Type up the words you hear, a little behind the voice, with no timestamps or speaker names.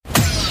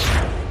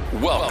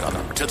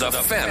Welcome to the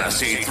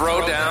Fantasy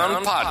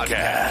Throwdown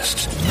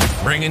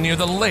Podcast, bringing you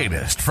the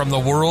latest from the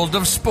world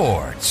of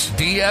sports,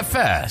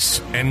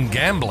 DFS, and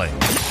gambling.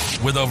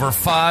 With over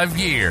 5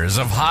 years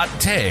of hot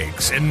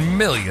takes and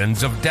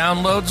millions of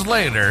downloads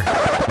later,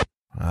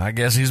 I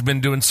guess he's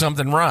been doing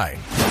something right.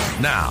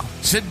 Now,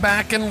 sit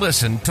back and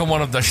listen to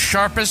one of the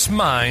sharpest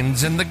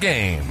minds in the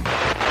game.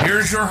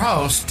 Here's your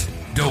host,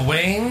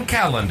 Dwayne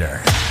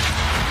Callender.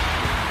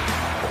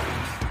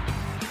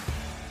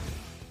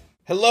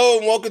 Hello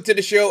and welcome to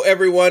the show,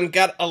 everyone.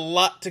 Got a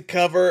lot to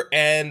cover,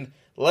 and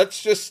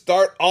let's just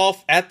start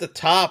off at the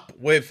top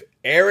with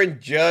Aaron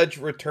Judge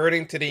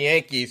returning to the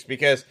Yankees,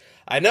 because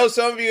I know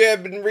some of you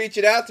have been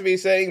reaching out to me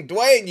saying,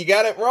 Dwayne, you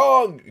got it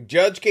wrong.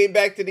 Judge came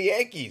back to the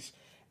Yankees.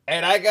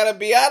 And I got to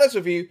be honest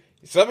with you,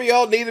 some of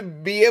y'all need to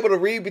be able to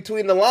read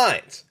between the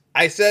lines.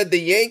 I said the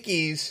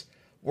Yankees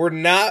were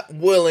not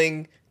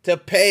willing to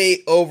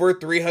pay over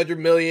 $300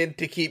 million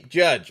to keep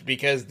Judge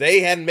because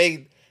they hadn't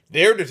made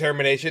their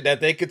determination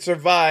that they could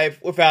survive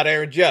without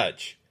Aaron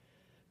Judge.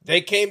 They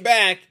came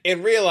back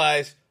and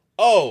realized,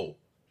 oh,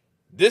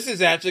 this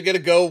is actually going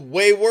to go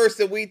way worse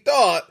than we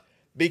thought,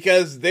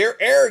 because their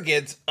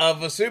arrogance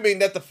of assuming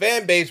that the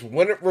fan base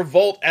wouldn't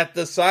revolt at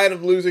the sign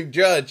of losing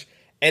Judge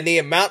and the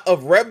amount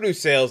of revenue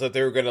sales that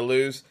they were going to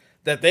lose,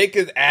 that they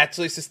could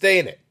actually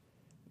sustain it.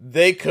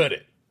 They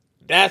couldn't.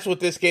 That's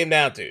what this came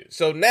down to.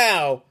 So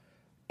now,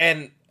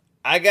 and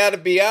I got to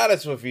be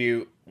honest with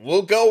you,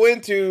 we'll go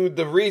into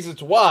the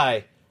reasons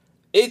why.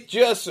 It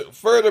just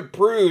further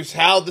proves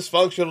how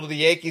dysfunctional the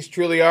Yankees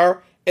truly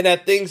are and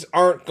that things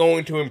aren't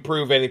going to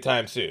improve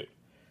anytime soon.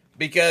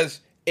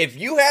 Because if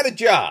you had a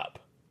job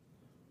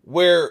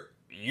where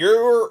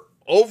your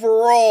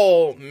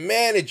overall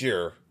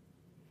manager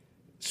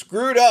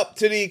screwed up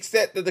to the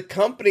extent that the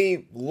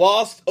company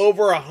lost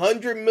over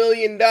 $100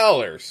 million,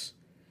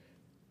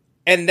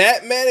 and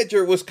that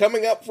manager was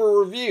coming up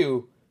for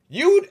review,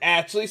 you would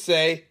actually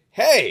say,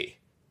 hey,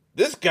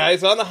 this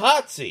guy's on the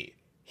hot seat.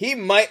 He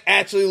might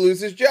actually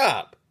lose his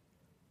job.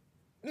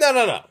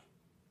 No.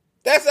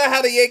 That's not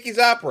how the Yankees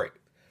operate.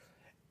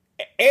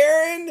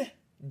 Aaron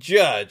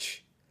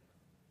Judge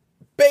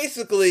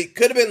basically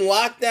could have been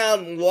locked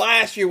down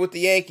last year with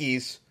the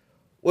Yankees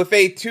with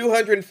a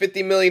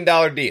 $250 million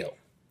deal.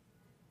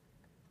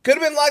 Could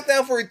have been locked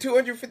down for a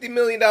 $250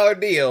 million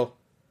deal,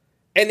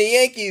 and the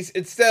Yankees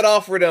instead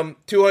offered him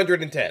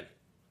 $210.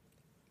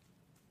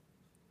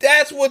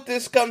 That's what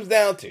this comes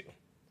down to.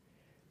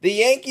 The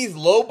Yankees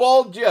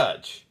lowballed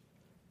Judge.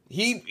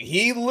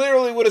 He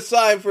literally would have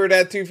signed for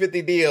that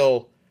 $250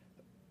 deal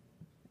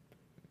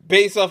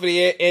based off of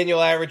the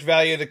annual average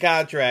value of the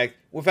contract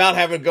without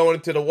having to go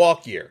into the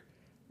walk year.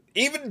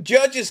 Even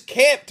Judge's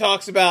camp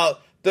talks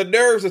about the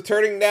nerves of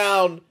turning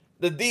down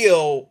the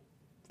deal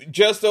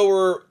just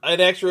over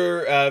an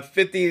extra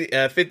 $50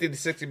 to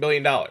 $60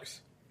 million.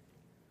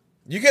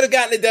 You could have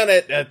gotten it done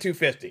at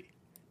 $250.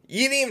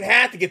 You didn't even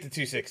have to get to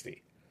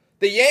 $260.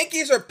 The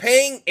Yankees are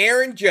paying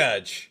Aaron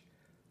Judge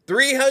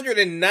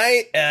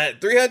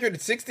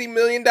 $360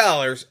 million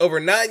over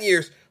 9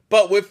 years,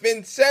 but with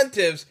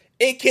incentives,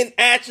 it can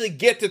actually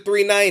get to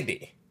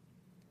 $390.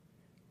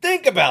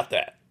 Think about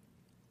that.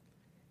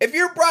 If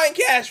you're Brian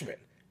Cashman,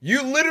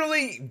 you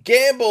literally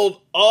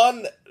gambled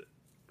on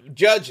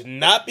Judge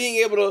not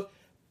being able to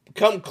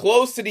come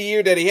close to the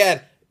year that he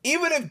had.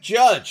 Even if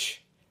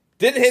Judge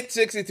didn't hit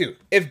 62,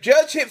 if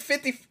Judge hit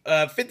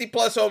 50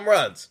 plus home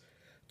runs,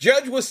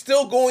 Judge was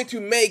still going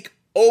to make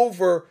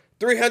over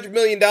 $300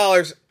 million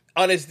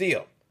on his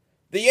deal.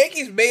 The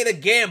Yankees made a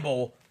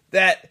gamble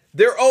that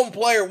their own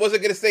player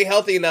wasn't going to stay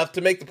healthy enough to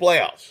make the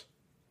playoffs.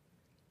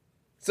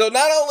 So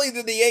not only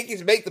did the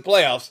Yankees make the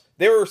playoffs,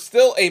 they were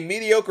still a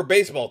mediocre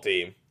baseball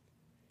team.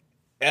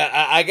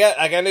 I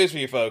got news for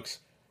you folks.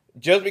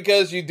 Just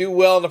because you do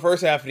well in the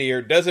first half of the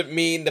year doesn't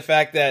mean the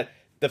fact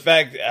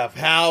of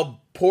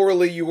how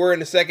poorly you were in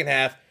the second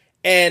half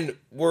and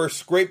were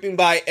scraping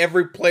by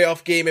every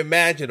playoff game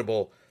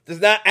imaginable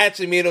does not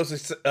actually mean it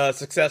was a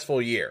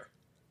successful year.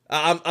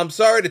 I'm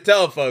sorry to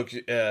tell folks,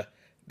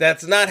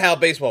 that's not how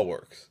baseball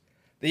works.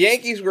 The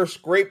Yankees were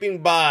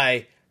scraping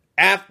by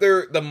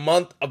after the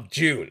month of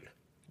June.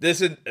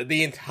 This is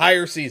the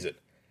entire season.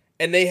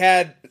 And they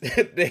had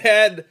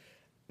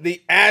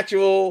the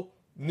actual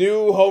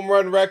new home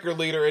run record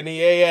leader in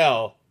the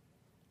AL,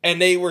 and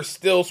they were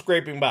still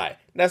scraping by.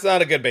 That's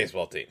not a good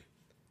baseball team.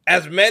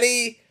 As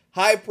many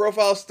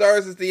high-profile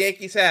stars as the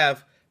Yankees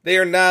have, they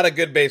are not a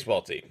good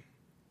baseball team.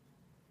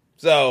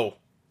 So,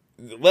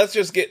 let's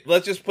just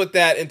put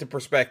that into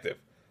perspective.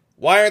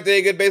 Why aren't they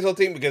a good baseball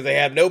team? Because they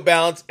have no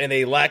balance and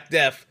they lack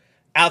depth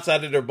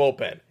outside of their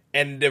bullpen.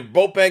 And their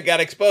bullpen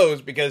got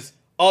exposed because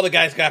all the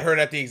guys got hurt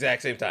at the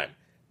exact same time.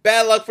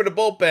 Bad luck for the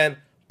bullpen,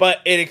 but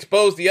it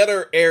exposed the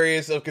other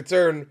areas of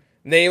concern,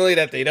 namely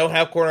that they don't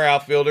have corner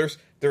outfilders.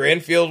 Their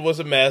infield was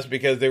a mess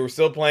because they were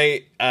still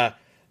playing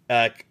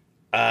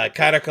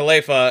Kiner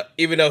Khalifa,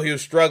 even though he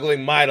was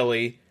struggling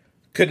mightily.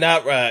 Could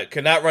not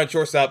run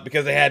shortstop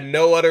because they had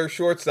no other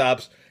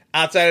shortstops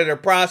outside of their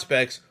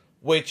prospects,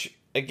 which,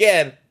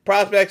 again,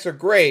 prospects are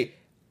great.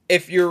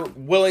 if you're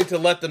willing to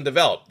let them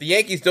develop. The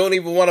Yankees don't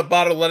even want to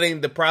bother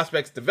letting the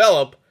prospects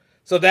develop,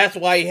 so that's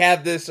why you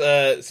have this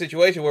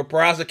situation where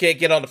Peraza can't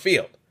get on the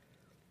field.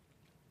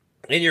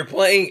 And you're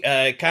playing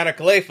Connor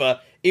Calefa,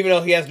 even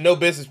though he has no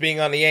business being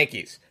on the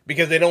Yankees,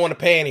 because they don't want to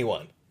pay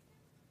anyone.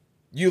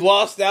 You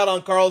lost out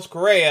on Carlos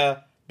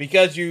Correa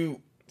because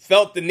you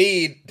felt the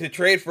need to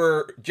trade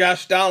for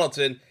Josh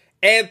Donaldson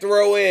and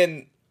throw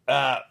in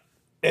Gio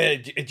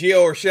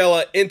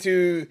Urshela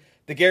into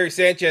the Gary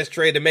Sanchez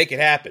trade to make it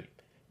happen.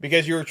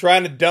 Because you were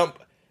trying to dump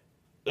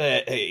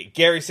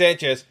Gary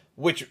Sanchez,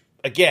 which,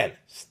 again,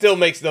 still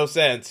makes no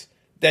sense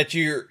that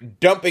you're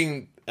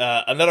dumping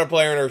another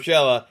player in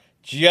Urshela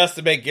just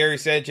to make Gary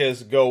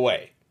Sanchez go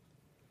away.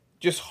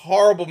 Just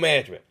horrible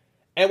management.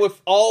 And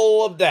with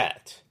all of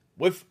that,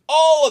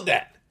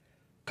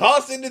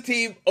 costing the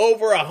team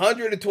over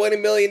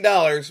 $120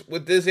 million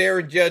with this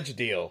Aaron Judge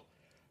deal,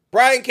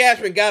 Brian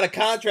Cashman got a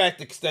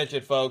contract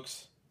extension,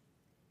 folks.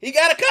 He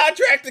got a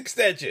contract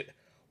extension.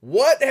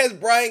 What has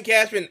Brian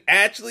Cashman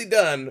actually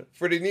done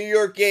for the New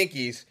York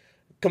Yankees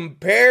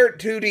compared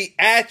to the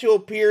actual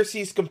peers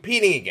he's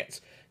competing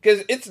against?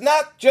 Because it's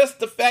not just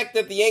the fact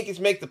that the Yankees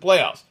make the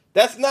playoffs.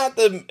 That's not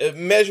the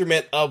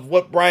measurement of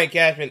what Brian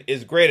Cashman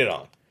is graded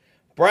on.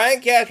 Brian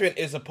Cashman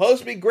is supposed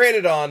to be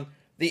graded on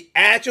the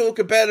actual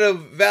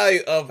competitive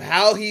value of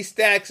how he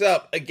stacks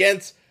up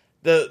against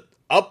the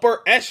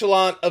upper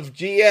echelon of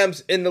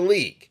GMs in the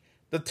league,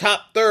 the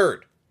top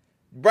third.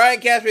 Brian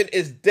Cashman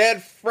is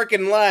dead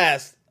freaking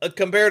last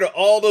compared to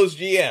all those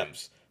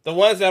GMs, the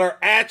ones that are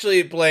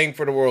actually playing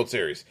for the World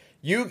Series.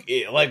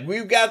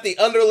 We've got the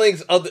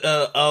underlings of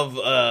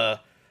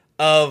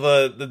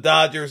the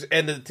Dodgers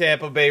and the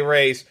Tampa Bay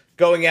Rays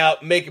going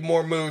out, making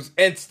more moves,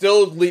 and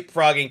still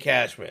leapfrogging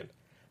Cashman.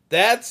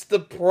 That's the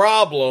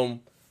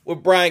problem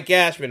with Brian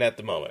Cashman at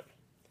the moment.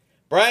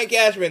 Brian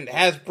Cashman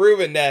has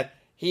proven that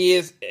he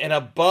is an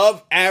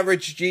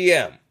above-average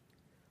GM,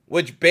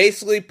 which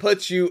basically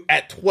puts you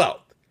at 12th.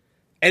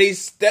 And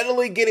he's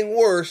steadily getting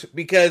worse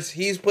because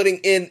he's putting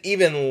in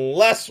even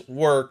less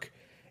work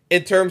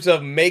in terms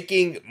of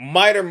making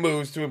minor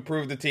moves to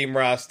improve the team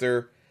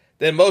roster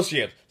than most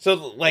GMs.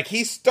 So,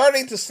 he's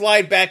starting to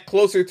slide back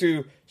closer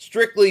to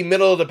strictly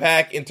middle of the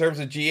pack in terms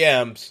of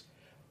GMs,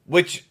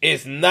 which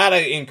is not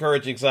an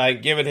encouraging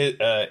sign given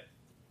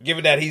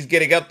that he's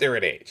getting up there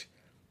in age.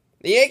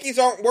 The Yankees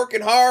aren't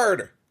working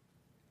hard.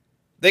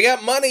 They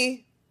got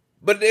money,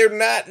 but they're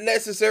not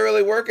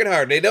necessarily working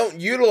hard. They don't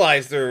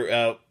utilize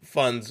their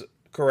funds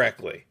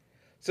correctly.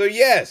 So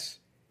yes,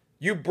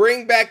 you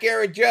bring back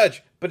Aaron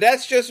Judge, but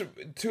that's just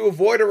to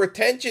avoid a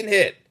retention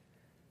hit.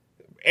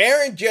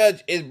 Aaron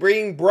Judge is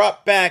being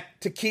brought back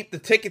to keep the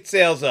ticket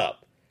sales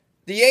up.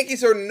 The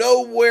Yankees are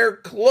nowhere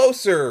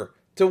closer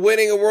to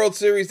winning a World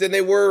Series than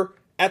they were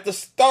at the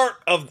start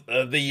of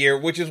the year,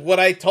 which is what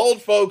I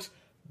told folks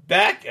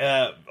back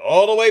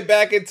all the way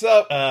back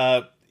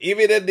into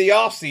even in the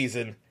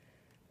offseason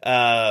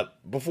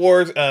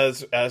before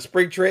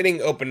spring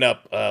training opened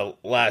up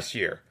last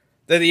year,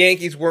 that the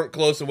Yankees weren't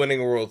close to winning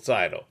a world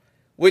title,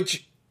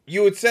 which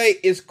you would say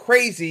is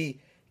crazy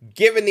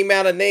given the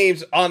amount of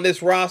names on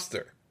this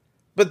roster.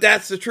 But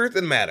that's the truth of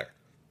the matter.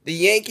 The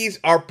Yankees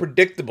are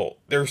predictable.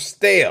 They're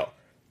stale.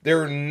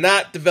 They're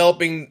not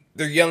developing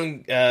their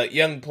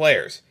young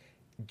players.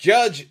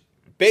 Judge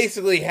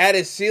basically had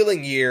his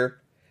ceiling year,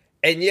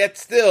 and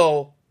yet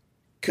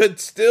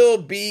could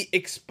still be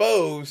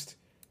exposed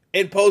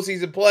in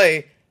postseason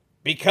play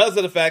because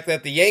of the fact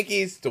that the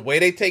Yankees, the way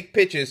they take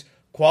pitches,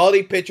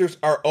 quality pitchers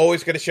are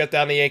always going to shut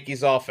down the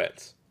Yankees'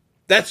 offense.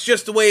 That's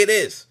just the way it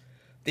is.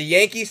 The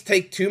Yankees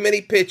take too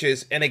many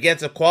pitches, and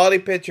against a quality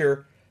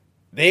pitcher,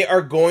 they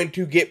are going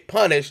to get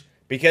punished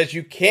because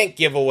you can't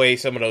give away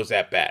some of those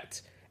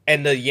at-bats.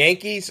 And the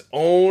Yankees'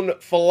 own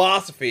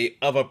philosophy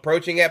of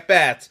approaching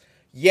at-bats,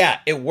 yeah,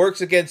 it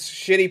works against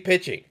shitty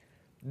pitching.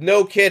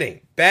 No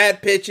kidding.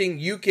 Bad pitching,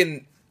 you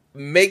can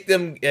make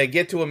them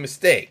get to a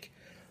mistake.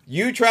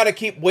 You try to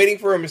keep waiting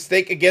for a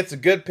mistake against a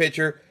good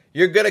pitcher,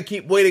 you're going to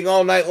keep waiting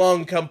all night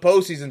long come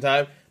postseason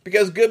time,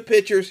 because good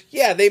pitchers,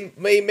 yeah, they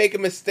may make a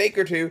mistake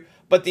or two,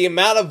 but the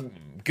amount of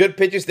good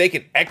pitches they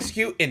can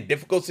execute in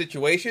difficult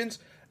situations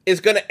is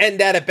going to end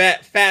that at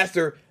bat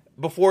faster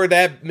before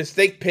that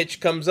mistake pitch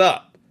comes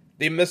up.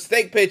 The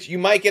mistake pitch, you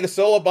might get a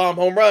solo bomb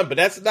home run, but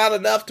that's not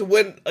enough to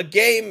win a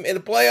game in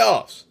the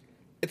playoffs.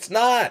 It's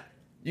not.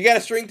 You got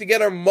to string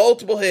together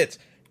multiple hits,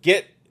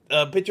 get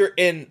a pitcher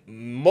in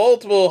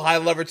multiple high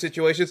leverage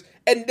situations,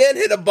 and then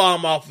hit a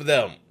bomb off of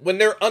them when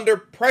they're under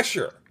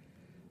pressure.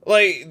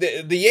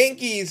 The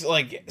Yankees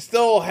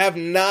still have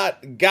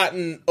not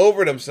gotten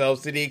over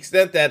themselves to the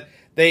extent that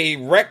they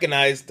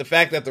recognize the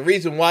fact that the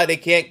reason why they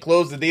can't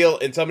close the deal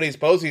in some of these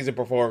postseason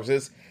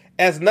performances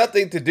has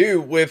nothing to do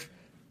with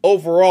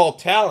overall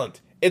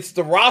talent. It's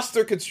the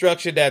roster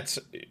construction that's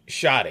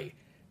shoddy.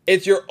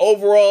 It's your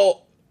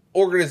overall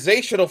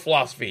organizational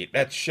philosophy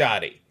that's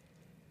shoddy.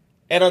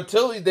 And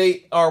until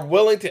they are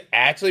willing to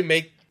actually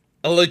make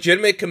a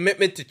legitimate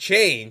commitment to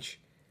change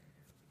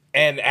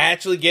and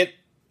actually get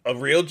a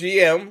real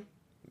GM,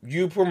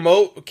 you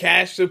promote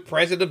Cash to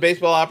president of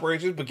baseball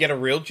operations, but get a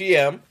real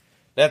GM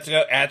that's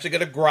actually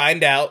going to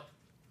grind out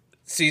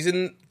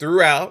season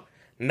throughout,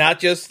 not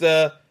just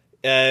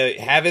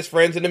have his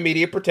friends in the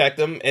media protect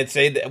him and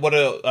say that what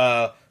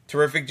a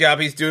terrific job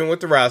he's doing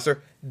with the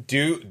roster.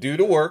 Do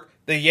the work.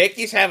 The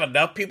Yankees have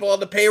enough people on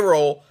the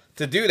payroll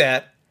to do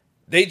that.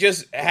 They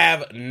just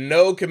have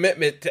no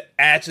commitment to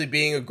actually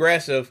being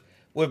aggressive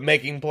with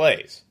making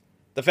plays.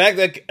 The fact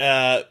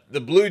that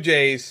the Blue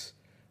Jays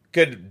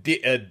could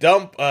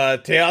dump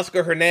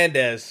Teoscar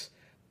Hernandez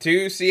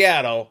to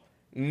Seattle,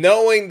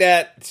 knowing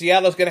that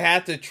Seattle's going to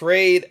have to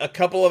trade a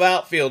couple of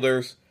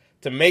outfielders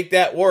to make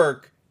that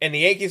work, and the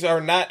Yankees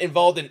are not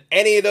involved in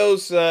any of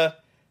those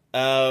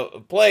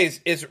plays,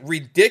 is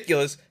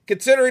ridiculous,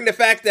 considering the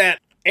fact that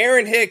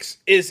Aaron Hicks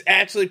is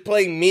actually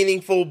playing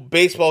meaningful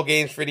baseball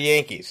games for the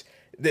Yankees.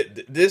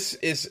 This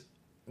is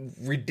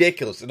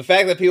ridiculous. And the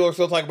fact that people are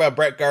still talking about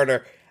Brett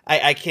Gardner,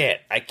 I can't.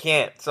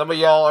 Some of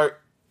y'all,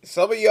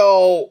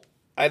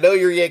 I know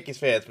you're Yankees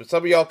fans, but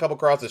some of y'all come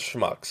across as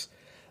schmucks.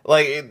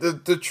 Like,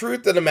 the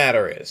truth of the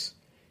matter is,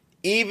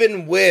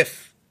 even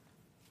with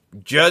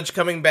Judge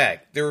coming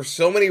back, there are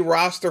so many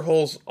roster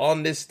holes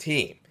on this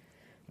team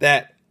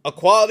that a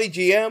quality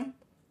GM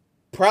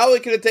probably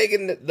could have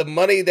taken the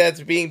money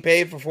that's being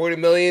paid for $40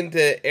 million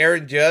to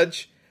Aaron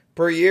Judge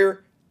per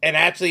year and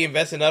actually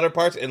invest in other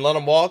parts and let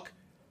him walk.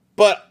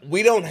 But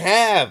we don't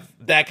have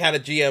that kind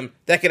of GM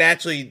that can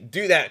actually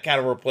do that kind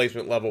of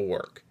replacement level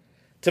work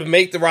to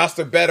make the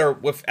roster better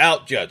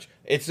without Judge.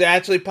 It's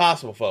actually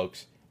possible,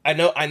 folks. I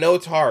know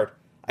it's hard.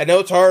 I know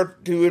it's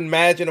hard to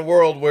imagine a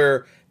world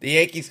where the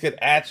Yankees could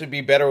actually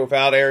be better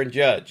without Aaron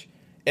Judge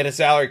in a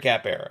salary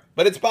cap era.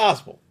 But it's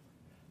possible.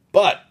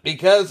 But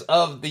because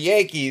of the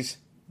Yankees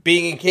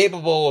being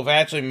incapable of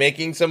actually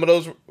making some of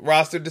those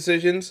roster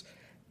decisions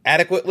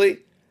adequately,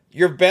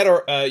 you're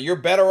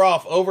better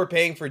off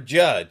overpaying for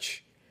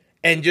Judge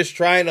and just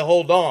trying to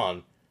hold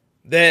on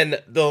than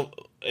the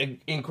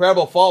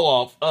incredible fall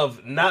off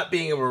of not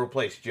being able to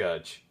replace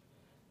Judge.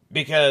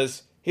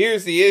 Because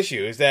here's the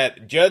issue, is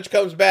that Judge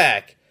comes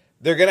back,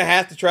 they're going to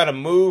have to try to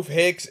move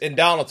Hicks and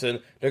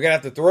Donaldson. They're going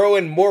to have to throw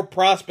in more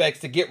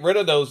prospects to get rid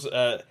of those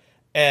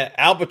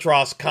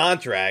albatross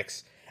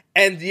contracts.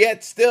 And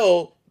yet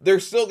still, they're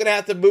still going to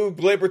have to move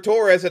Gleyber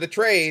Torres at a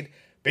trade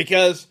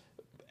because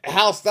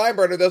Hal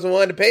Steinbrenner doesn't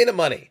want to pay the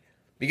money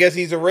because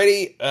he's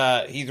already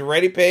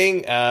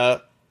paying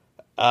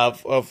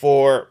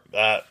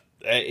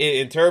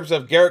in terms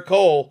of Garrett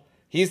Cole.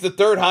 He's the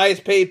third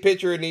highest paid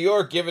pitcher in New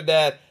York, given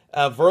that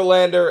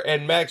Verlander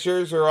and Max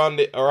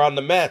Scherzer are on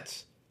the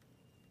Mets.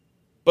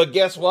 But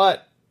guess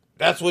what?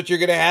 That's what you're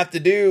going to have to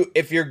do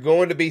if you're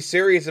going to be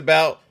serious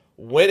about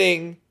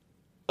winning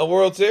a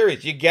World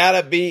Series. You got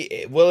to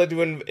be willing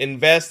to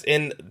invest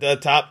in the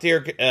top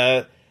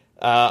tier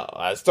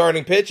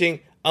starting pitching,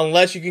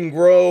 unless you can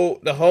grow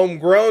the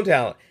homegrown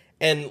talent.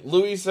 And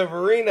Luis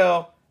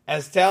Severino,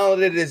 as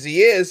talented as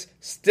he is,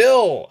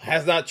 still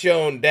has not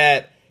shown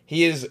that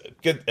he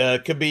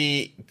could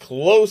be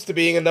close to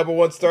being a number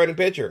one starting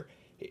pitcher.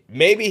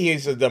 Maybe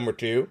he's a number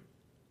two.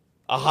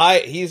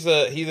 He's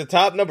a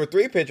top number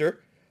three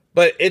pitcher,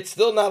 but it's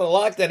still not a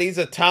lock that he's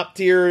a top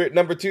tier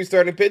number two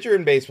starting pitcher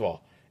in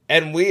baseball.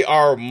 And we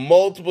are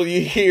multiple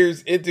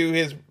years into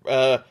his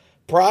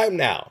prime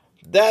now.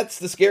 That's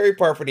the scary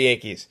part for the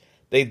Yankees.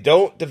 They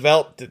don't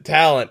develop the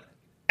talent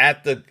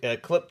at the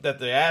clip that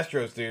the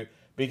Astros do,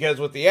 because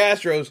with the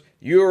Astros,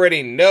 you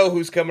already know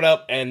who's coming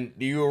up and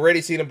you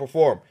already see them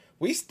perform.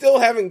 We still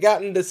haven't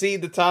gotten to see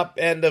the top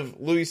end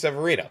of Luis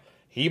Severino.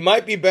 He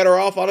might be better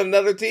off on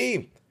another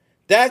team.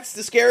 That's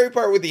the scary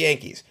part with the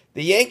Yankees.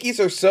 The Yankees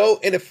are so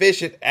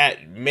inefficient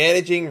at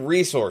managing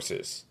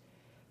resources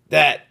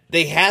that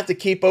they have to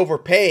keep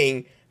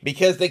overpaying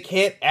because they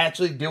can't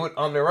actually do it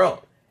on their own.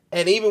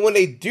 And even when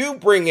they do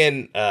bring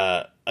in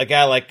a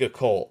guy like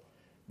Cole,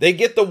 they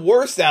get the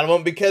worst out of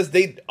them because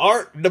they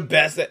aren't the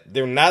best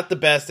they're not the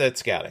best at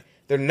scouting.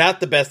 They're not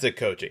the best at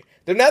coaching.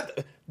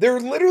 They're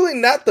literally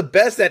not the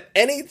best at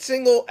any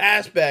single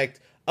aspect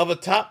of a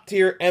top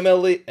tier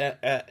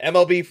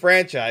MLB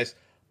franchise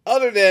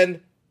other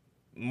than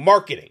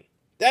marketing.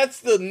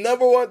 That's the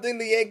number one thing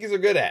the Yankees are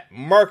good at,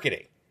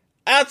 marketing.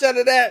 Outside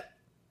of that,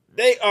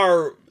 they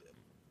are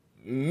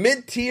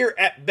mid-tier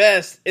at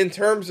best in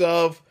terms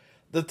of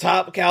the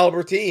top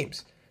caliber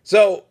teams.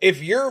 So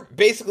if you're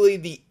basically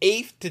the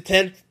 8th to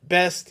 10th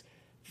best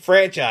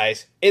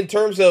franchise in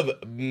terms of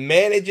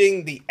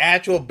managing the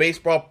actual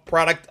baseball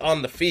product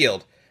on the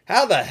field,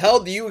 how the hell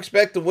do you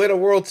expect to win a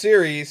World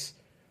Series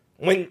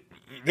when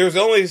there's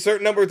only a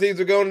certain number of teams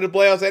that are going to the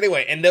playoffs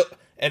anyway?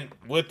 And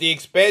with the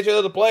expansion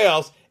of the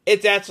playoffs,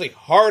 it's actually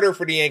harder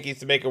for the Yankees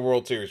to make a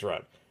World Series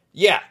run.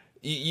 Yeah,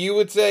 you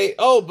would say,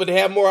 oh, but they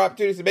have more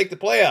opportunities to make the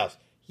playoffs.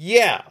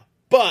 Yeah,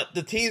 but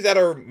the teams that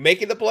are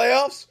making the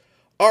playoffs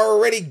are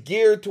already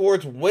geared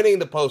towards winning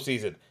the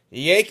postseason. The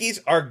Yankees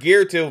are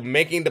geared to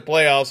making the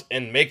playoffs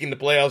and making the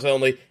playoffs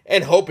only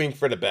and hoping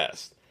for the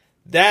best.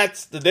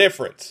 That's the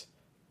difference.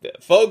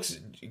 Folks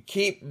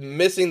keep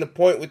missing the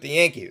point with the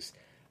Yankees.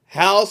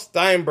 Hal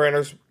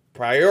Steinbrenner's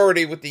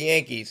priority with the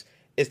Yankees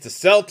is to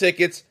sell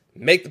tickets,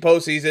 make the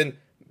postseason,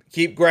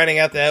 keep grinding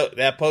out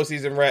that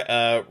postseason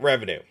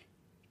revenue.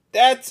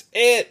 That's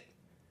it.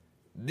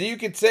 You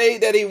could say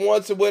that he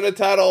wants to win a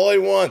title all he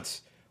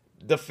wants.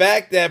 The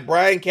fact that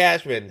Brian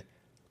Cashman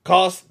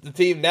cost the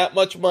team that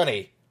much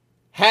money,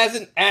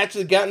 hasn't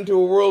actually gotten to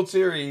a World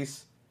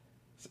Series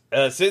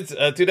since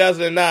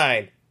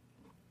 2009,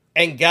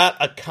 and got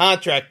a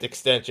contract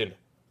extension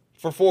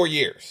for 4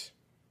 years,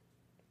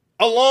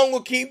 along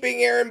with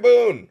keeping Aaron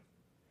Boone,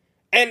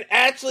 and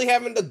actually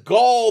having the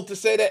gall to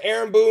say that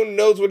Aaron Boone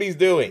knows what he's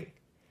doing,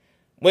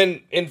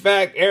 when in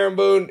fact Aaron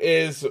Boone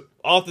is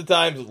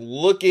oftentimes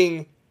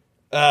looking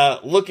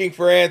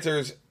for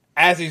answers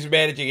as he's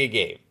managing a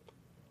game.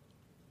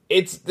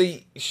 It's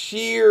the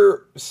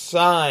sheer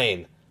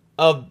sign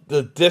of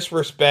the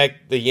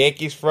disrespect the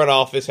Yankees front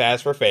office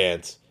has for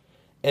fans,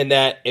 and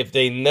that if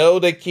they know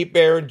they keep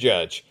Aaron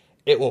Judge,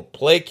 it will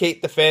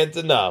placate the fans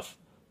enough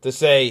to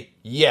say,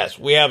 yes,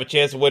 we have a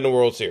chance to win the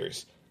World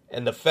Series.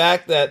 And the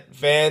fact that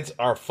fans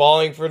are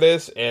falling for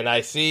this, and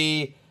I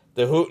see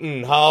the hooting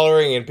and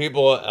hollering and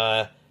people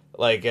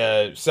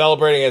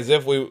celebrating as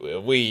if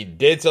we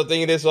did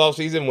something in this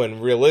offseason, when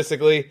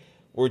realistically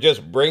we're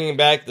just bringing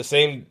back the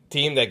same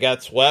team that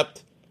got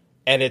swept,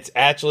 and it's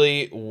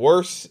actually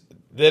worse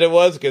than it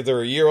was because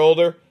they're a year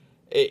older.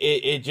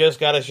 It just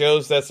kind of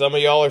shows that some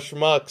of y'all are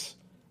schmucks.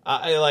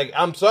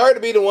 I'm sorry to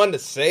be the one to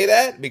say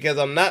that, because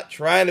I'm not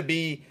trying to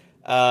be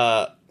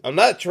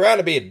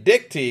a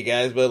dick to you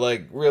guys, but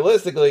like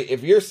realistically,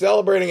 if you're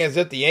celebrating as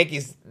if the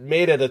Yankees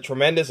made it a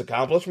tremendous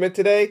accomplishment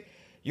today,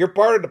 you're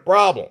part of the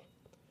problem.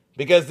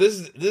 Because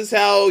this is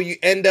how you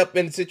end up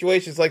in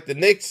situations like the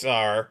Knicks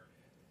are,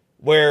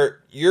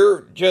 where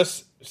you're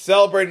just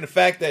celebrating the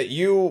fact that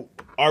you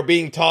are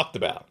being talked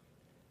about.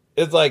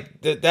 It's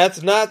like,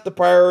 that's not the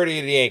priority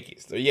of the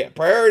Yankees. The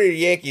priority of the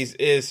Yankees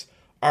is,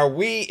 are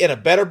we in a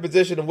better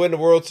position to win the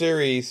World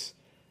Series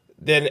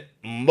than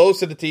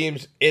most of the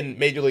teams in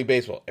Major League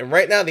Baseball? And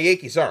right now, the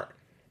Yankees aren't.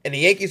 And the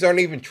Yankees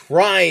aren't even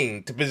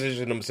trying to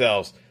position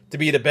themselves to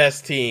be the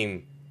best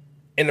team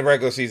in the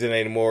regular season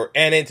anymore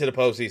and into the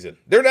postseason.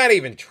 They're not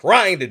even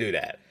trying to do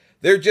that.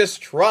 They're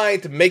just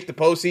trying to make the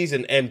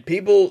postseason, and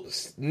people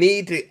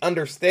need to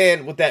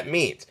understand what that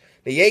means.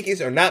 The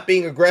Yankees are not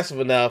being aggressive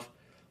enough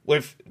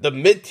with the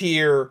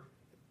mid-tier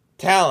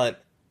talent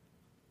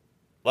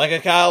like a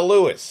Kyle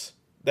Lewis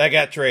that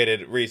got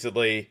traded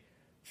recently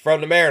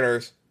from the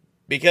Mariners,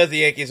 because the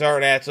Yankees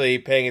aren't actually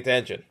paying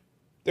attention.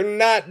 They're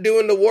not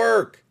doing the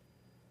work.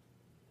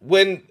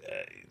 When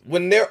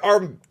there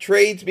are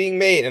trades being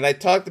made, and I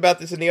talked about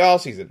this in the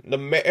offseason, the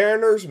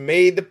Mariners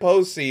made the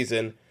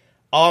postseason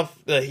off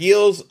the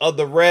heels of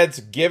the Reds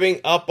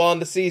giving up on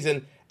the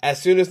season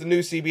as soon as the new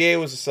CBA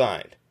was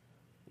assigned.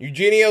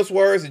 Eugenio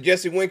Suarez and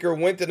Jesse Winker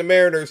went to the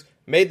Mariners,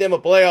 made them a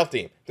playoff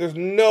team. There's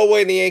no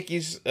way the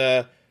Yankees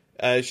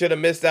should have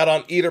missed out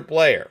on either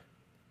player.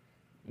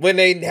 When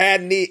they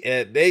had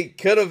they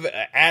could have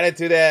added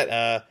to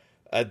that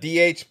a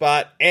DH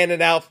spot and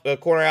a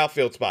corner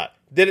outfield spot.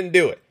 Didn't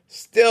do it.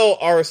 Still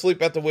are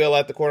asleep at the wheel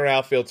at the corner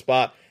outfield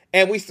spot,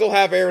 and we still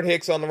have Aaron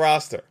Hicks on the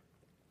roster.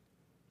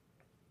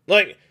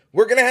 Like,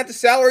 we're going to have to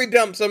salary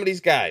dump some of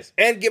these guys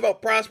and give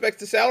up prospects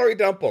to salary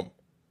dump them.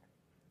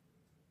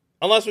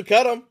 Unless we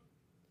cut them.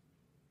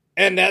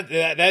 And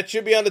that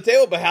should be on the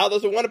table, but Hal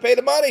doesn't want to pay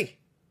the money.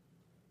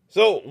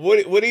 So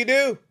what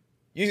do?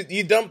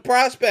 You dump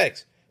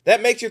prospects.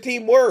 That makes your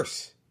team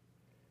worse.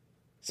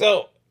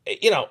 So,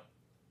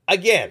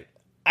 again,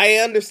 I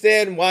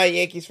understand why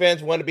Yankees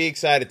fans want to be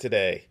excited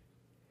today.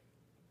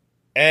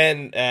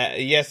 And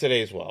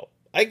yesterday as well.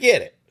 I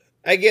get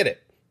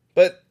it.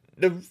 But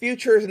the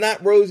future is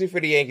not rosy for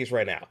the Yankees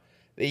right now.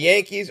 The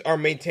Yankees are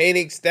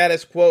maintaining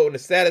status quo, and the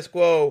status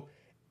quo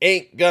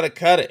ain't gonna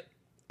cut it.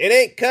 It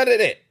ain't cutting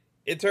it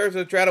in terms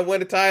of trying to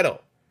win a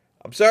title.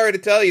 I'm sorry to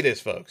tell you this,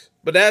 folks,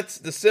 but that's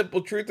the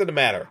simple truth of the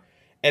matter.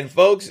 And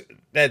folks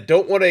that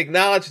don't want to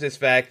acknowledge this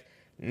fact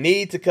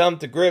need to come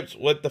to grips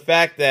with the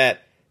fact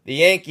that the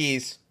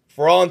Yankees,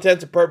 for all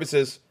intents and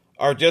purposes,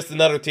 are just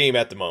another team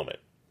at the moment.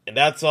 And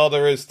that's all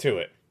there is to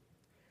it.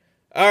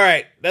 All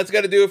right, that's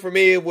going to do it for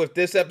me with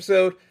this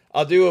episode.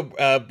 I'll do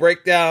a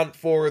breakdown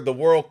for the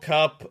World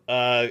Cup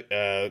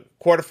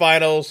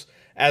quarterfinals,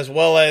 as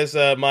well as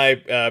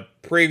my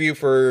preview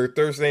for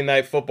Thursday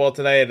Night Football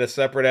tonight in a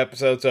separate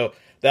episode. So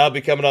that'll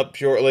be coming up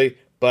shortly.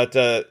 But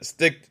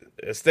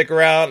stick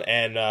around,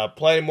 and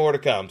plenty more to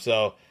come.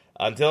 So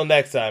until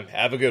next time,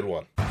 have a good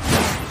one.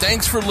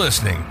 Thanks for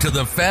listening to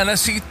the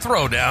Fantasy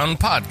Throwdown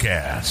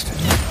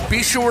Podcast.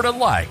 Be sure to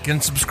like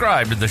and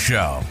subscribe to the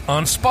show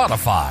on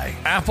Spotify,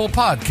 Apple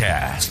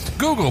Podcast,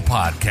 Google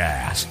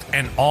Podcast,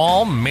 and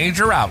all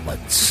major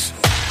outlets.